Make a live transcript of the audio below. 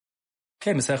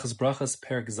Okay, Maseches Berachos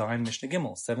Perek Zayin Mishnah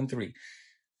Gimel 7.3.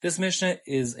 This Mishnah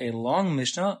is a long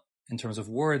Mishnah in terms of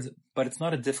words, but it's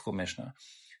not a difficult Mishnah.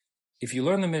 If you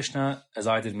learn the Mishnah, as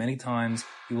I did many times,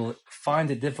 you will find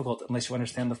it difficult unless you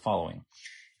understand the following.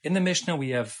 In the Mishnah,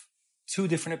 we have two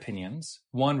different opinions,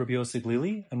 one Rabbi Yossi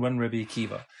Glili and one Rabbi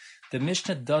Akiva. The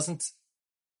Mishnah doesn't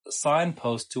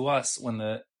signpost to us when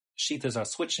the Shitas are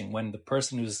switching, when the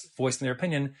person who's voicing their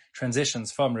opinion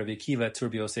transitions from Rabbi Akiva to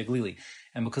Rabbi Yossi Glili.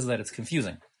 And because of that, it's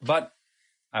confusing. But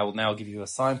I will now give you a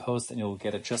signpost and you'll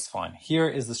get it just fine. Here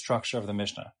is the structure of the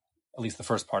Mishnah, at least the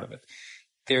first part of it.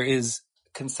 There is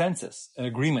consensus, an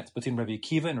agreement between Rabbi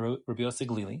Akiva and Rabbi Yossi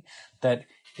Glili that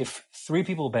if 3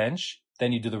 people bench,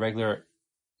 then you do the regular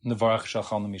Nevarach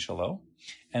Shalchalnu Mishalo.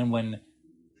 And when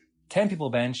 10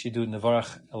 people bench, you do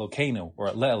Nevarach Elokeinu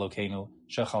or Le Elokeinu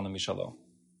Shalchalnu Mishalo.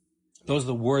 Those are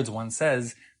the words one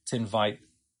says to invite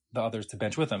the others to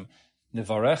bench with him.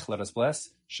 Nevarech, let us bless.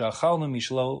 Shalchalnu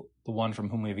Mishalo, the one from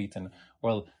whom we have eaten.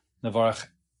 Or Nevarach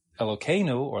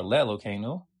Elokeinu or Le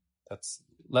Elokeinu, that's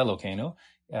Le Elokeinu.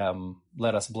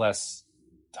 Let us bless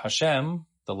Hashem.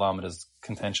 The Lamed is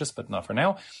contentious, but not for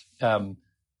now. Shalchalnu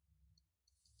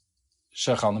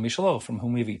Mishalo, from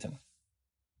whom we have eaten.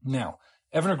 Now,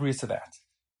 everyone agrees to that.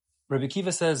 Rabbi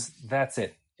Akiva says that's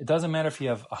it. It doesn't matter if you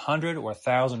have 100 or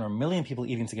 1,000 or 1,000,000 people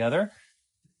eating together.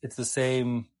 It's the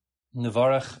same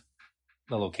Nevarach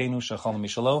Elokeinu Shalchalnu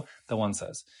Mishalo that one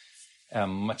says.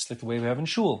 Much like the way we have in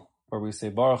Shul, where we say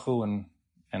Baruch Hu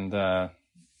and the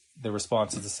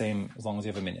response is the same as long as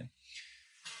you have a minyan.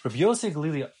 Rabbi Yossi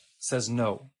Glili says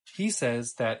no. He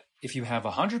says that if you have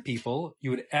 100 people, you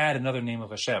would add another name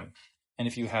of Hashem. And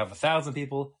if you have 1,000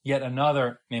 people, yet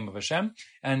another name of Hashem.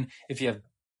 And if you have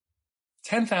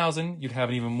 10,000, you'd have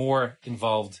an even more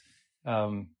involved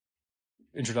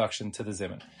introduction to the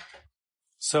Zimun.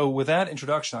 So with that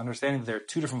introduction, understanding that there are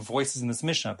 2 different voices in this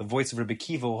Mishnah, the voice of Rabbi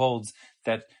Akiva holds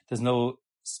that there's no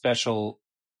special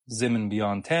Zimun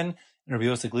beyond 10, and Rabbi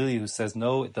Yossi Glili who says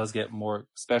no, it does get more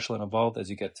special and involved as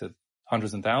you get to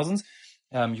hundreds and thousands.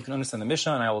 You can understand the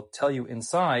Mishnah, and I will tell you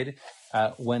inside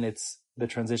when it's the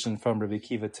transition from Rabbi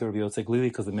Akiva to Rabbi Yossi Glili,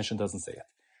 because the Mishnah doesn't say it.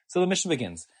 So the Mishnah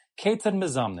begins. Ketzad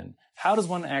mezamnin. How does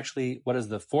one actually, what is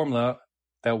the formula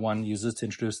that one uses to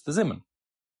introduce the Zimun?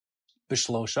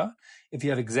 Bishlosha, if you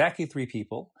have exactly 3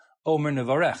 people, Omer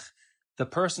Nevarech, the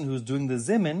person who's doing the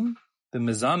Zimun, the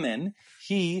mezamin,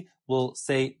 he will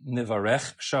say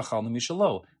Nevarech Shalchalnu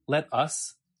Mishalo. Let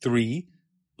us 3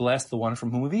 bless the one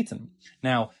from whom we've eaten.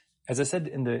 Now, as I said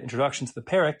in the introduction to the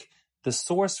Perek, the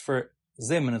source for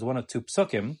Zimun is one of 2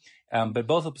 psukim, but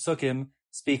both of the psukim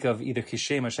speak of either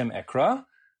Kishem Hashem Ekra,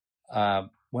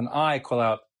 when I call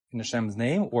out in Hashem's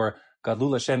name, or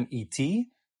Gadlul Hashem iti,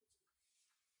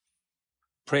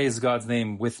 praise God's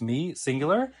name with me,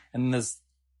 singular, and then there's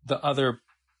the other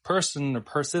person or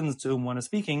persons to whom one is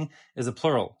speaking is a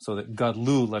plural, so that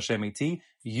Gadlu Hashem iti,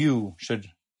 you should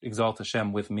exalt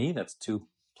Hashem with me, that's 2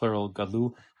 plural,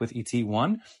 Gadlu with iti,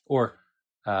 1, or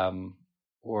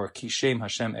Kishem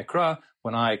Hashem Ekra,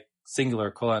 when I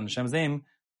singular call out in Hashem's name,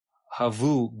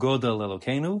 Havu Godel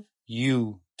Elokeinu,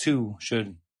 you too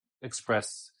should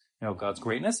express, God's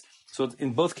greatness. So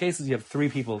in both cases, you have 3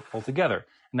 people altogether,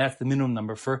 and that's the minimum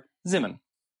number for Zimun.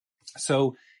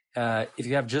 So if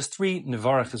you have just 3,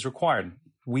 Nevarach is required.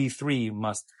 We 3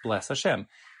 must bless Hashem.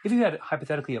 If you had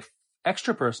hypothetically an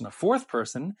extra person, a 4th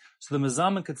person, so the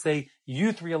Mezamin could say,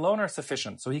 you 3 alone are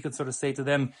sufficient. So he could sort of say to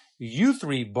them, you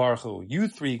 3 Baruch Hu, you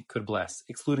 3 could bless,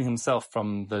 excluding himself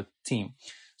from the team.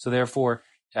 So therefore,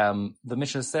 the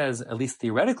Mishnah says, at least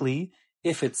theoretically,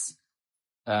 if it's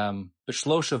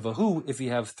B'shlosha Vahu, if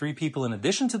you have 3 people in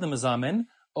addition to the Mezamin,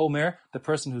 Omer, the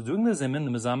person who's doing the Zimun,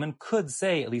 the Mezamin, could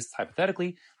say, at least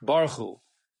hypothetically, Baruch Hu.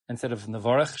 Instead of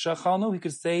Nevarech Shalchalnu, he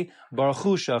could say Baruch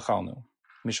Hu Shalchalnu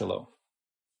Mishalo.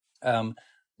 La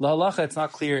halacha, it's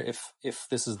not clear if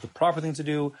this is the proper thing to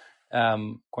do,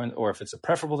 or if it's a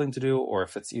preferable thing to do, or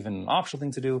if it's even an optional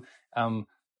thing to do.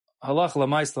 Halach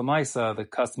lamaisa, the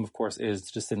custom, of course, is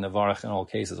to just say Nevarech in all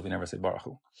cases. We never say Baruch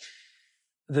Hu.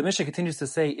 The Mishnah continues to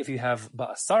say, if you have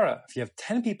Ba'asara, if you have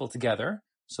 10 people together,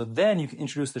 so then you can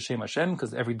introduce the Shem Hashem,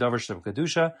 because every davar should have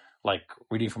Kedusha, like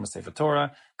reading from a Sefer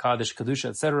Torah, Kaddish, Kedusha,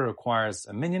 etc., requires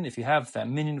a minyan. If you have that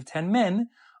minyan of 10 men,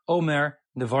 Omer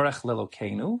Nevarech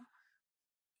Lelokeinu,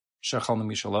 Shalchalnu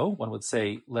Mishalo, one would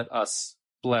say, let us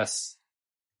bless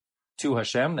to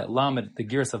Hashem. That Lamed, the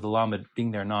gears of the Lamed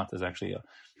being there not is actually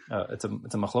it's a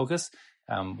machlokas.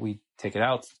 We take it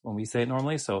out when we say it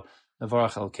normally. So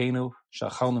Nevarach Elokeinu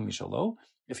Shalchalnu Mishalo.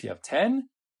 If you have 10,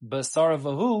 Basara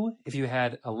Vahu, if you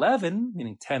had 11,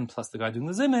 meaning 10 plus the guy doing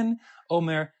the Zimun,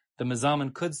 Omer, the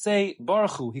Mezamin could say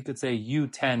Baruch Hu, he could say you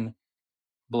 10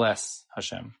 bless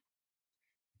Hashem.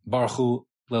 Baruchu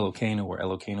lelokeinu or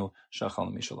Elokeinu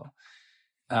shachalnu mishalo.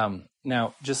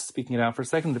 Now, just speaking it out for a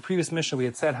second, the previous Mishnah we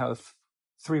had said how if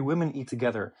 3 women eat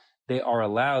together, they are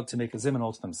allowed to make a zimun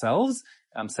all to themselves,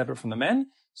 separate from the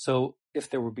men. So if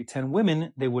there would be 10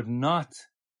 women, they would not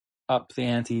up the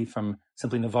ante from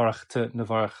simply Nevarach to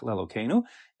Nevarach Lelokeinu,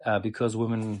 because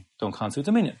women don't constitute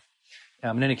a minyan.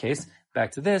 In any case,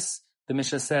 back to this, the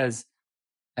Mishnah says,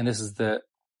 and this is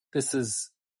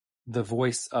the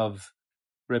voice of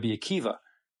Rabbi Akiva,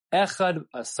 Echad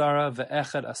asara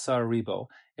ve'echad asar ribo.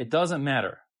 It doesn't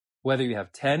matter whether you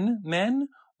have 10 men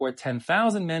or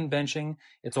 10,000 men benching,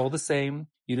 it's all the same.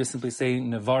 You just simply say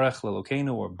Nevarach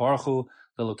Lelokeinu or Baruchu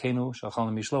Lelokeinu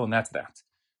Shachalnu Mishlo, and that's that.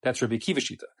 That's Rabbi Akiva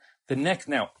Shita. The next,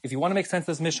 now, if you want to make sense of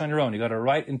this Mishnah on your own, you got to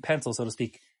write in pencil, so to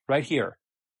speak, right here.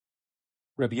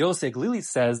 Rabbi Yosef Glili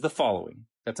says the following.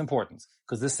 That's important,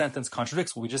 because this sentence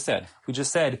contradicts what we just said. We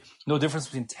just said no difference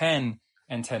between 10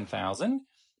 and 10,000.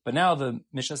 But now the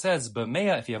Mishnah says,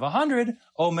 B'meya, if you have 100,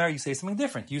 Omer, you say something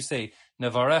different. You say,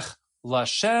 Nevarech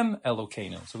Lashem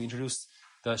Elokeinu. So we introduced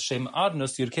the Shem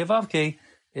Adnos Yudke Vavke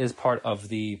is part of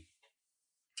the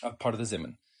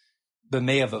Zimun.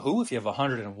 B'meya V'hu, if you have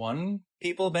 101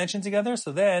 people benching together,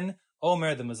 so then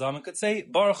Omer, the Mazaman, could say,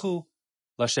 Baruchu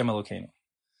Lashem Elokeinu.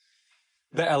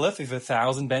 Be'elef, if you have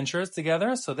 1,000 benchers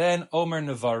together, so then Omer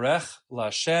Nevarech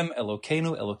Lashem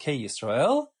Elokeinu Elokei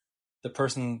Yisrael. The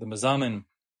person, the Mazaman,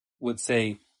 would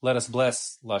say, let us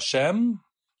bless Lashem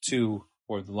to,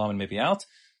 or the Laman may be out,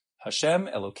 Hashem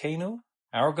Elokeinu,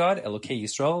 our God, Elokei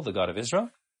Yisrael, the God of Israel.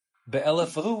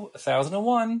 Be'elef V'hu,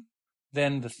 1,001,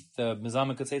 then the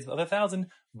Mazaman could say to the other 1,000,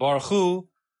 Baruchu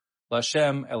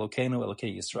Lashem Elokeinu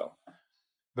Elokei Yisrael.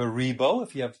 Beribo,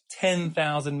 if you have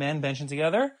 10,000 men benching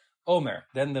together, Omer,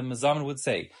 then the Mazaman would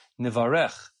say,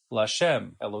 Nevarech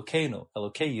Lashem Elokeinu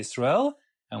Elokei Yisrael,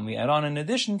 and we add on in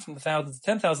addition from the 1,000 to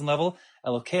 10,000 level,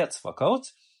 Elokei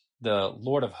Tzvakot, the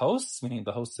Lord of hosts, meaning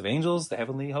the hosts of angels, the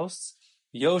heavenly hosts,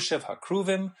 Yoshev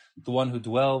HaKruvim, the one who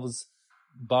dwells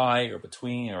by or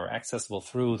between or accessible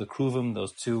through the Kruvim,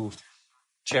 those 2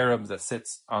 cherubs that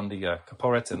sits on the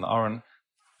Kaporet and the Aron,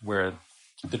 where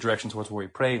the direction towards where we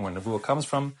pray, where Nevuah comes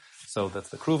from. So that's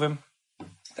the Kruvim.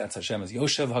 That's Hashem as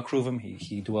Yoshev HaKruvim.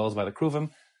 He dwells by the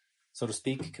Kruvim, so to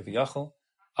speak, Kiviyachal.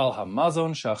 Al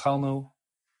HaMazon Shachalnu,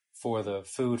 for the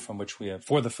food from which we have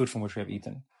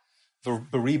eaten.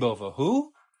 Beribo Vahu,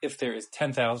 if there is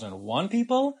 10,001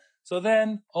 people, so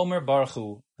then Omer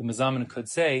Baruchu, the Mazaman could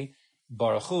say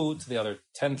Baruchu to the other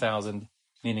 10,000,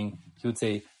 meaning he would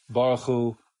say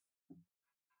Baruchu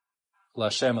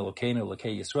Lashem Elokeinu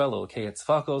Elokei Yisrael Elokei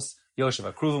Tzvakos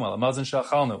Yoshev HaKruvim Al HaMazon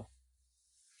Shachalnu.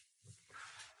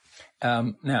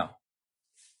 Now,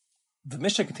 the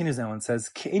Mishnah continues now and says,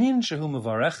 Ke'inin shehu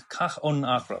mevarech kach on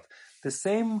achrot. The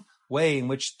same way in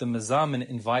which the Mazaman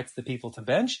invites the people to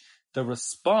bench, the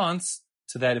response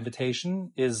to that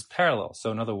invitation is parallel. So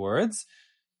in other words,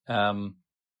 in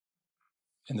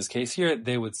this case here,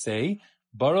 they would say,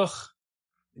 Baruch,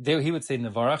 he would say,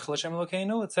 Nevarach Hashem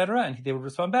Elokeinu, etc., and they would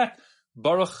respond back,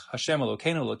 Baruch Hashem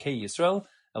Elokeinu, Elokei Yisrael,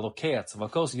 Elokei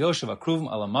Tzvakos, Yoshev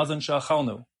HaKruvim Al HaMazon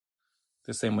Shachalnu.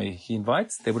 The same way he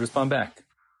invites, they would respond back.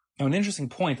 Now, an interesting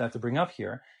point I have to bring up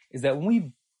here is that when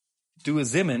we do a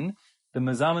zimun, the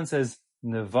Mazaman says,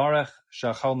 Nevarach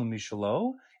Shachalnu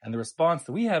Mishalo, and the response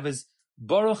that we have is,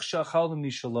 Baruch Shachalnu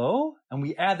Mishalo, and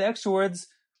we add the extra words,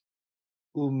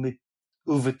 Uvetuvo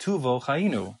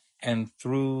Chayinu, and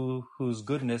through whose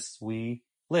goodness we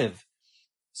live.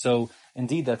 So,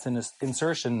 indeed, that's an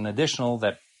insertion, an additional,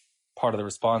 that part of the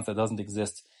response that doesn't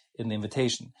exist in the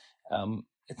invitation.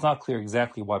 It's not clear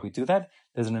exactly why we do that.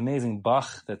 There's an amazing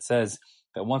Bach that says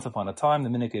that once upon a time, the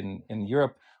minhag in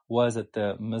Europe was that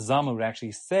the Mazaman would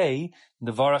actually say,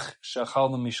 Nevarach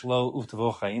Shachalnu Mishlo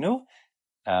Uvtevo Chayinu,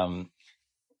 and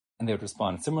they would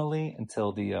respond similarly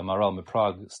until the Maral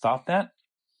Miprag stopped that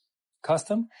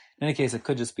custom. In any case, it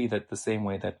could just be that the same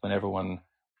way that when everyone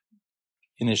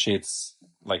initiates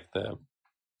like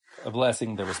a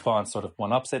blessing, the response sort of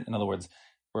one-ups it. In other words,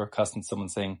 we're accustomed to someone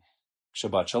saying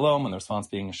Shabbat Shalom, and the response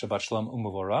being Shabbat Shalom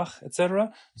U'Mevorach,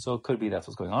 etc. So it could be that's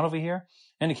what's going on over here.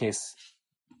 In any case,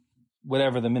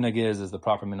 whatever the minhag is the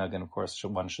proper minhag, and of course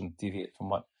one shouldn't deviate from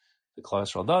what the Klal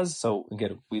Yisrael does. So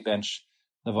again, we bench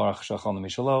Nevarach Shachalnu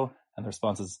Mishalo, and the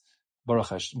response is Baruch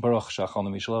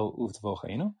Shachalnu Mishalo Uvtevo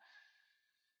Chayinu.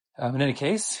 In any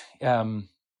case,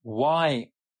 why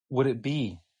would it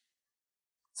be,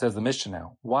 says the Mishnah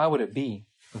now, why would it be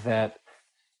that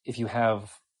if you have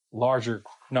larger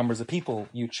numbers of people,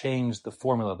 you change the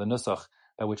formula, the nusach,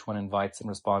 by which one invites and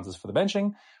responds for the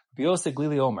benching?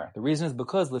 The reason is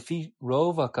because Lefi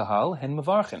Rov HaKahal Hen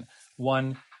Mevarchen.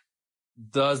 One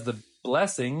does the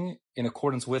blessing in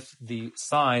accordance with the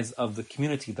size of the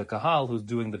community, the kahal, who's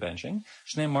doing the benching.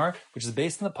 Shneimar, which is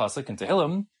based on the pasuk in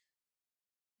Tehillim,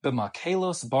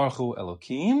 B'makelos barchu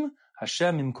Elokim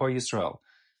Hashem imkor Yisrael,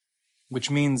 which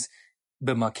means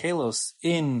b'makelos,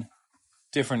 in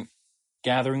different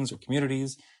gatherings or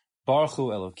communities, barchu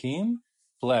Elokim,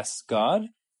 bless God,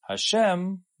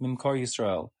 Hashem mimkor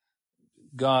Yisrael,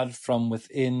 God from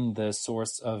within the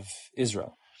source of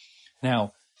Israel.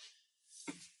 Now,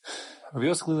 Rabbi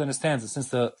Yosef clearly understands that since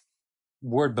the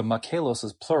word b'makelos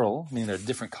is plural, meaning there are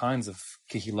different kinds of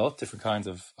kehilot, different kinds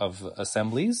of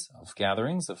assemblies, of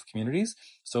gatherings, of communities,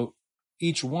 so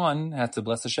each one has to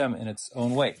bless Hashem in its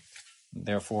own way.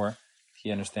 Therefore,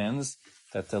 he understands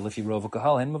that lifi rov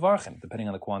kahal hen mavarchen, depending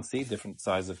on the quantity, different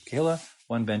size of kehillah,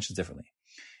 one benches differently.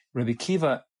 Rabbi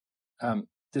Kiva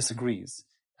disagrees.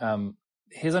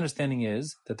 His understanding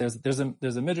is that there's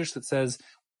a midrash that says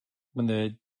when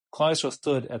the Klal Yisrael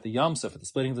stood at the Yam Suf, at the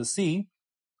splitting of the sea,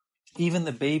 even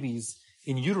the babies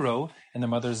in utero and their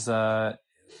mothers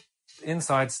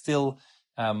inside still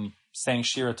sang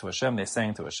Shira to Hashem. They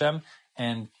sang to Hashem.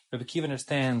 And Rabbi Kiva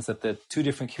understands that the two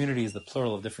different communities, the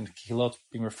plural of different kehilot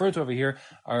being referred to over here,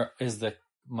 is the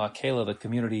Makela, the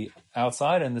community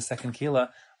outside, and the second kehillah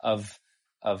of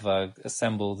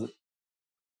assembled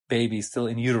babies still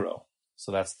in utero.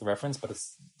 So that's the reference, but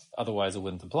otherwise it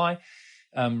wouldn't apply.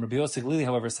 Rabbi Yosef Glili,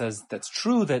 however, says that's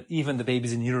true that even the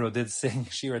babies in utero did sing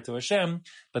Shira to Hashem,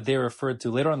 but they're referred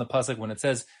to later on in the pasuk when it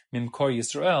says Mimkor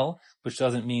Yisrael, which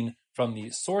doesn't mean from the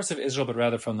source of Israel, but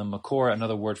rather from the Makor,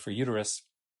 another word for uterus,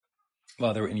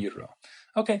 while they were in utero.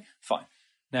 Okay, fine.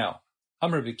 Now,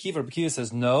 Amr Rabbi Kiva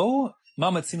says no.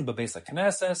 Mamatzinu b'beis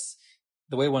HaKnesses.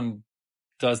 The way one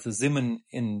does the zimun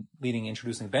in leading,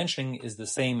 introducing, benching is the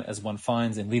same as one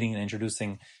finds in leading and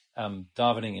introducing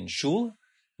davening in shul,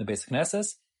 the basic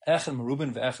Knesses. Echel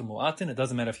merubin ve'echel mu'atin. It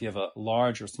doesn't matter if you have a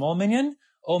large or small minyan.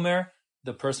 Omer,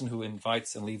 the person who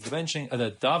invites and leads the benching,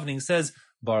 the davening says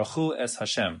Baruchu es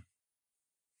Hashem,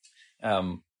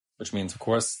 which means, of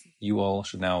course, you all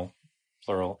should now,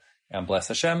 plural, and bless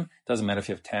Hashem. Doesn't matter if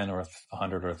you have 10 or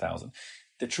 100 or 1,000.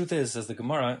 The truth is, as the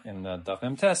Gemara in the Daf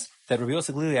Mem Tes, that Rabbi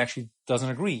Yosef Glili actually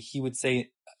doesn't agree. He would say,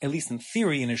 at least in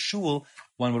theory, in a shul,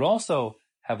 one would also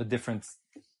have a different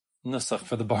nusach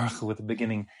for the baruch with the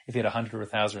beginning if you had 100 or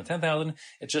 1,000 or 10,000.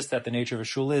 It's just that the nature of a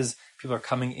shul is people are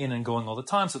coming in and going all the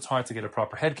time, so it's hard to get a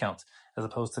proper head count, as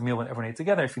opposed to a meal when everyone ate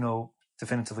together. If you know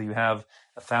definitively you have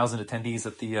 1,000 attendees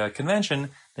at the convention,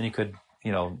 then you could,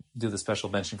 do the special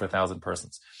benching for 1,000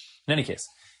 persons. In any case,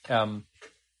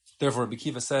 therefore, Rabbi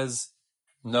Kiva says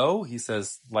no. He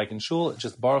says, like in shul,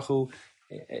 just baruchu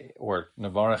or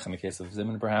nevarach in the case of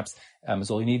zimun, perhaps, is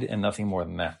all you need, and nothing more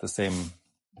than that. The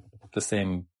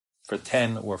same for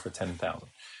 10 or for 10,000.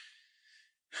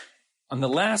 On the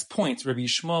last point, Rabbi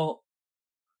Yishmael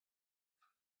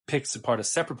picks apart a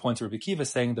separate point to Rabbi Kiva,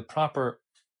 saying the proper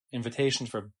invitation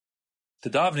for the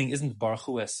davening isn't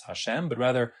Baruchu es Hashem, but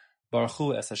rather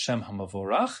Baruchu es Hashem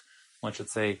HaMavorach. One should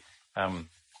say,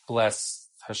 bless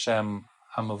Hashem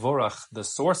HaMavorach, the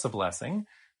source of blessing,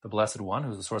 the Blessed One,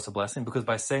 who's the source of blessing, because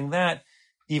by saying that,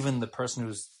 even the person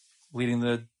who's leading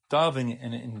the davening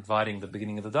and inviting the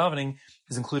beginning of the davening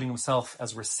is including himself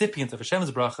as a recipient of Hashem's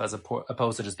bracha, as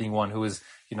opposed to just being one who is,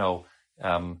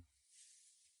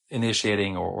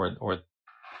 initiating or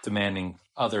demanding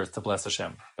others to bless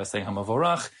Hashem. By saying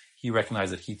Hamavorach, he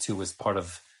recognized that he too was part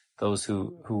of those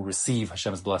who receive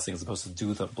Hashem's blessing as opposed to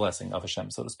do the blessing of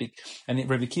Hashem, so to speak. And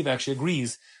Rabbi Kiva actually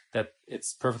agrees that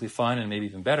it's perfectly fine and maybe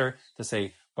even better to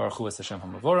say Baruch Hu es Hashem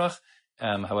Hamavorach.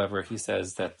 However, he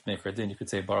says that Meikar Din, you could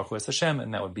say Baruch Hu es Hashem,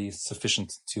 and that would be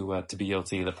sufficient to be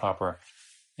yoti, the proper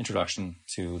introduction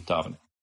to davening.